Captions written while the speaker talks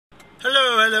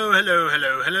Hello, hello,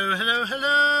 hello, hello, hello,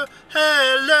 hello,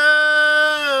 hello.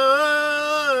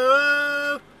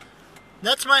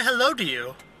 That's my hello to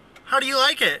you. How do you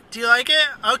like it? Do you like it?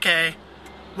 Okay.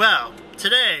 Well,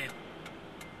 today,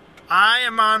 I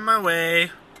am on my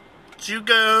way to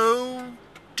go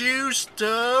do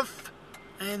stuff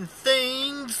and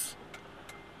things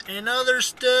and other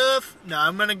stuff. No,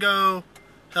 I'm gonna go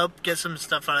help get some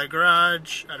stuff out of a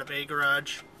garage.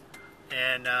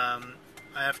 And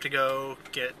I have to go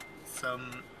get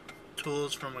some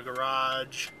tools from a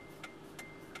garage.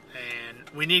 And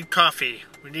we need coffee.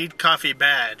 We need coffee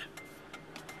bad.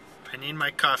 I need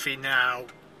my coffee now.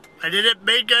 I didn't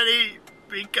make any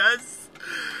because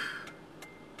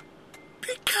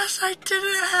I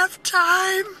didn't have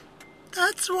time.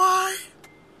 That's why.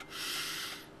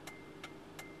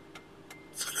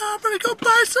 So now I'm gonna go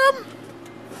buy some.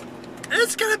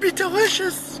 It's gonna be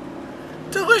delicious.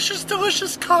 Delicious,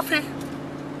 delicious coffee.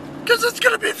 Because it's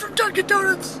gonna be from Dunkin'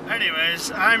 Donuts.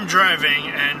 Anyways, I'm driving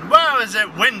and wow, is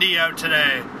it windy out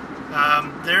today.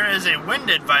 There is a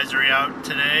wind advisory out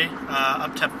today,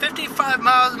 up to 55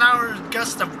 miles an hour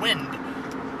gust of wind.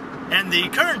 And the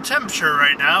current temperature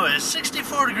right now is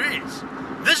 64 degrees.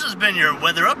 This has been your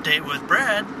weather update with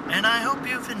Brad, and I hope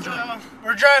you've enjoyed. So,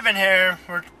 we're driving here.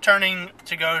 We're turning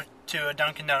to go to a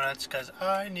Dunkin' Donuts because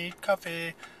I need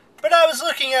coffee. But I was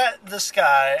looking at the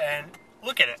sky, and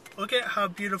look at it. Look at how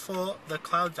beautiful the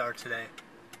clouds are today.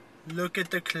 Look at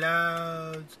the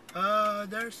clouds. Oh,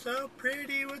 they're so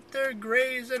pretty with their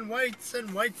grays and whites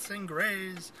and whites and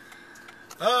grays.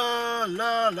 Oh,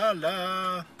 la la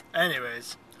la.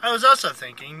 Anyways, I was also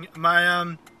thinking,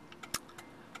 my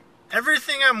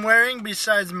everything I'm wearing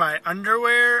besides my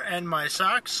underwear and my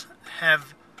socks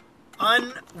have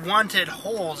unwanted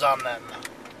holes on them.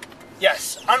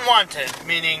 Yes, unwanted,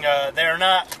 meaning they're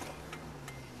not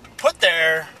put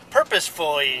there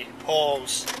purposefully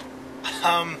holes.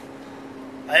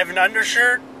 I have an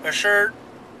undershirt, a shirt,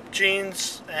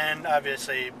 jeans, and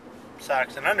obviously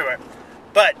socks and underwear.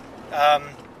 But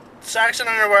socks and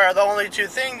underwear are the only two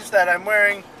things that I'm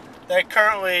wearing that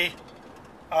currently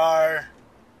are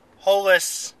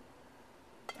holeless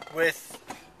with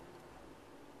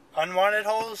unwanted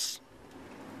holes.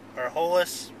 Or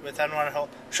holeless with unwanted holes.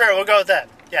 Sure, we'll go with that.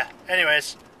 Yeah,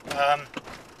 anyways.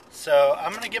 So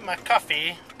I'm going to get my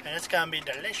coffee, and it's going to be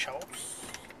delicious.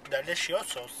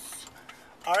 Deliciosos.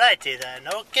 Alrighty then,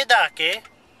 okie dokie.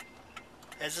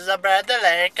 This is a Brad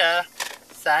Lake,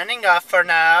 signing off for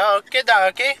now, okie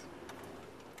dokie.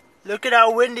 Look at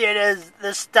how windy it is.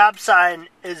 The stop sign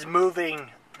is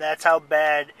moving. That's how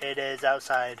bad it is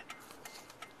outside.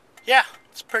 Yeah,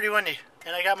 it's pretty windy.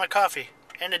 And I got my coffee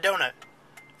and a donut.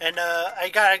 And I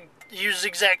gotta use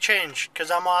exact change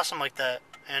because I'm awesome like that.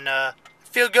 And I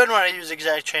feel good when I use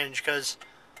exact change because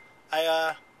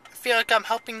I feel like I'm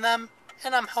helping them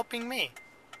and I'm helping me.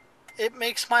 It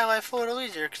makes my life a little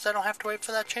easier because I don't have to wait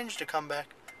for that change to come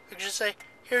back. I can just say,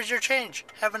 here's your change.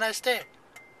 Have a nice day.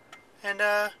 And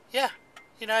yeah,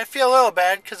 you know, I feel a little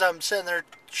bad because I'm sitting there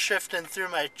shifting through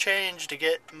my change to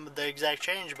get the exact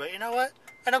change. But you know what?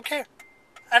 I don't care.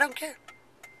 I don't care.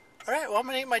 Alright, well, I'm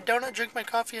going to eat my donut, drink my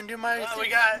coffee, and do my thing. We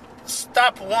got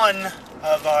stop one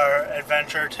of our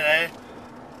adventure today,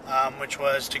 which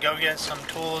was to go get some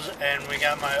tools, and we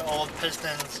got my old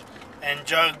pistons and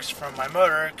jugs from my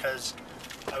motor, because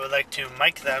I would like to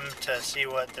mic them to see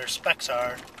what their specs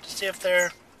are, to see if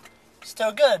they're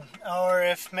still good, or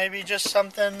if maybe just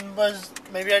something was,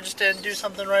 maybe I just didn't do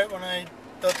something right when I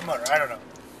built the motor, I don't know.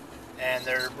 And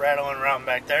they're rattling around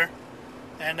back there.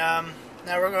 And,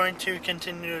 now we're going to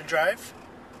continue to drive,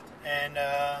 and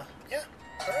yeah.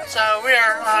 So we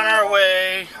are on our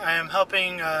way. I am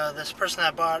helping this person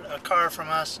that bought a car from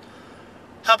us,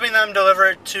 helping them deliver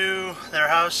it to their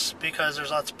house because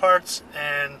there's lots of parts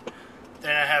and they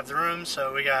didn't have the room.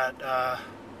 So we got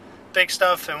big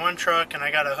stuff in one truck, and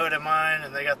I got a hood in mine,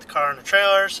 and they got the car in the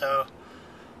trailer. So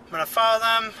I'm gonna follow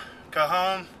them, go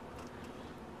home,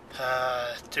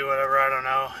 do whatever, I don't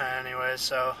know. Anyways,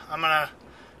 so I'm gonna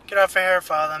get off of here,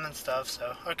 follow them and stuff,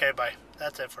 so, okay, bye.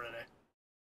 That's it for today.